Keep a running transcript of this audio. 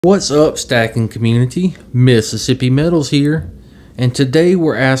What's up, stacking community? Mississippi Metals here, and today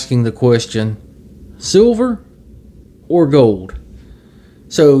we're asking the question, silver or gold?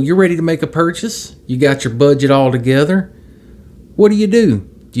 So you're ready to make a purchase? You got your budget all together? What do?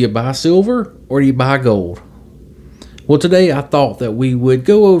 Do you buy silver or do you buy gold? Well, today I thought that we would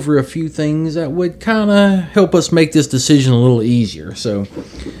go over a few things that would kind of help us make this decision a little easier.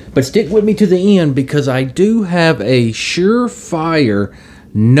 But stick with me to the end, because I do have a surefire,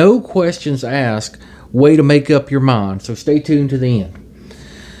 no questions asked way to make up your mind. So stay tuned to the end.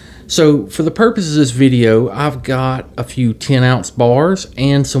 So for the purposes of this video, I've got a few 10-ounce bars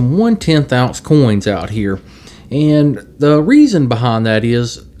and some 1/10 ounce coins out here. And the reason behind that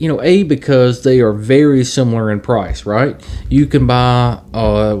is, because they are very similar in price, right? You can buy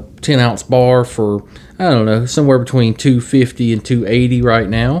a 10-ounce bar for, I don't know, somewhere between $2.50 and $2.80 right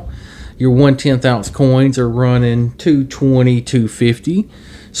now. Your 1/10 ounce coins are running $2.20, $2.50.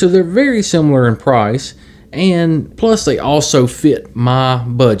 So they're very similar in price, and plus they also fit my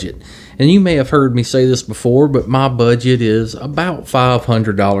budget. And you may have heard me say this before, but my budget is about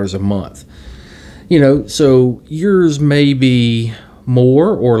 $500 a month. So yours may be more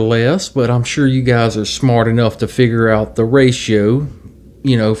or less, but I'm sure you guys are smart enough to figure out the ratio,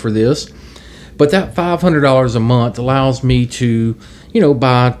 for this. But that $500 a month allows me to,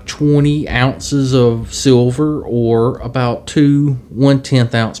 buy 20 ounces of silver or about 2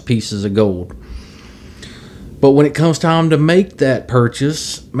 1/10 ounce pieces of gold. But when it comes time to make that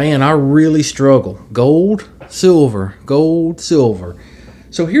purchase, man, I really struggle. Gold, silver, gold, silver.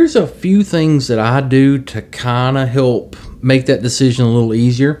 So here's a few things that I do to kind of help make that decision a little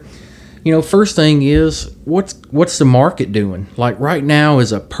easier. First thing is, what's the market doing? Like right now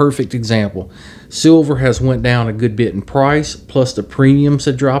is a perfect example. Silver has went down a good bit in price, plus the premiums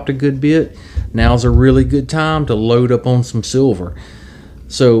have dropped a good bit. Now's a really good time to load up on some silver.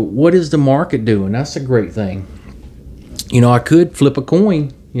 So what is the market doing? That's a great thing. I could flip a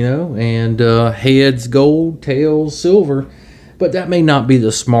coin, and heads gold, tails silver, but that may not be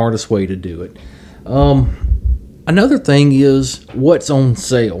the smartest way to do it. Another thing is what's on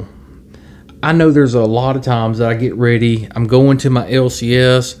sale. I know there's a lot of times that I get ready, I'm going to my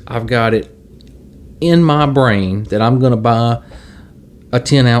LCS, I've got it in my brain that I'm going to buy a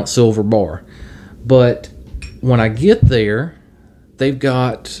 10-ounce silver bar. But when I get there, they've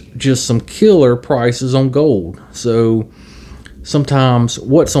got just some killer prices on gold. So sometimes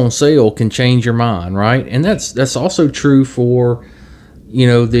what's on sale can change your mind, right? And that's also true for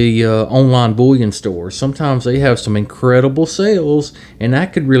the online bullion stores. Sometimes they have some incredible sales, and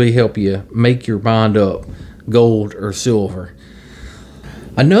that could really help you make your mind up, gold or silver.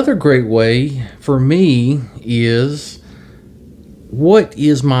 Another great way for me is, what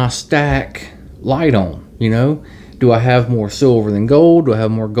is my stack light on? Do I have more silver than gold? Do I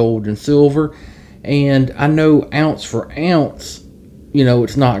have more gold than silver? And I know ounce for ounce,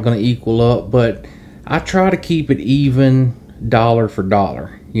 it's not going to equal up, but I try to keep it even dollar for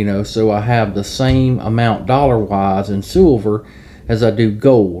dollar, so I have the same amount dollar-wise in silver as I do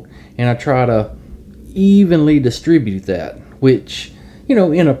gold. And I try to evenly distribute that, which,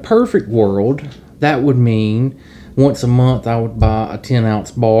 in a perfect world, that would mean once a month I would buy a 10-ounce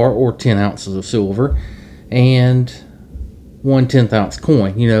bar or 10 ounces of silver and 1/10 ounce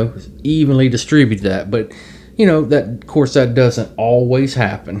coin, evenly distribute that. But, that, of course, that doesn't always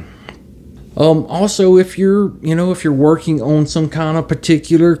happen. Also, if you're working on some kind of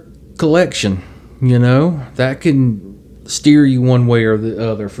particular collection, that can steer you one way or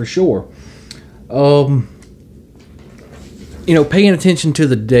the other for sure. Paying attention to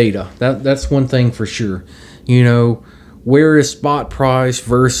the data, that's one thing for sure. Where is spot price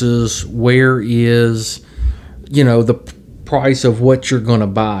versus where is, the price of what you're going to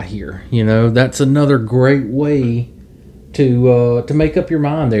buy here. That's another great way to make up your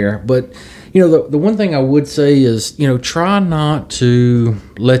mind there. But the one thing I would say is, try not to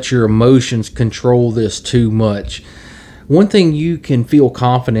let your emotions control this too much. One thing you can feel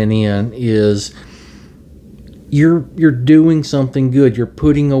confident in is you're doing something good. You're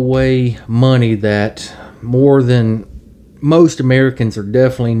putting away money that more than most Americans are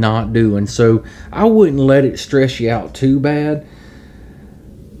definitely not doing. So I wouldn't let it stress you out too bad,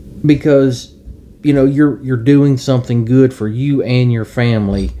 because you're doing something good for you and your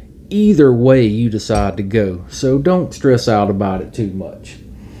family either way you decide to go. So don't stress out about it too much.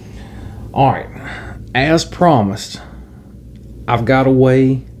 All right, as promised, I've got a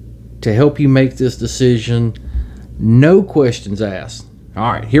way to help you make this decision, no questions asked.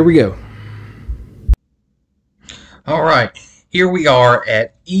 All right, here we go. All right, here we are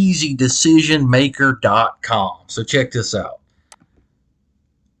at EasyDecisionMaker.com. So check this out.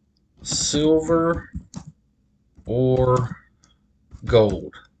 silver or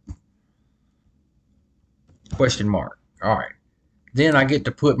gold? Question mark. All right. Then I get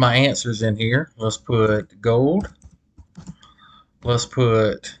to put my answers in here. Let's put gold. Let's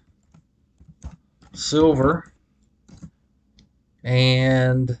put silver.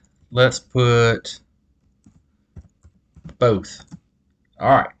 And let's put both. All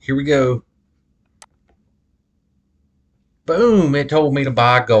right, here we go. Boom, it told me to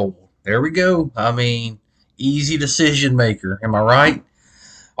buy gold. There we go. I mean, easy decision maker. Am I right?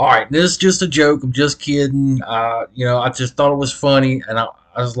 All right, this is just a joke. I'm just kidding. I just thought it was funny, and I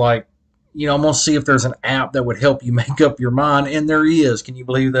was like, I'm gonna see if there's an app that would help you make up your mind, and there is. Can you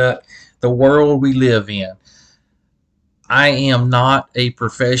believe that? The world we live in. I am not a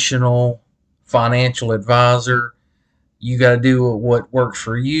professional financial advisor. You got to do what works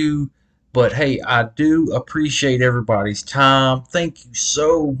for you. But hey, I do appreciate everybody's time. Thank you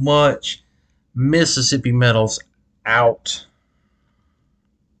so much. Mississippi Metals out.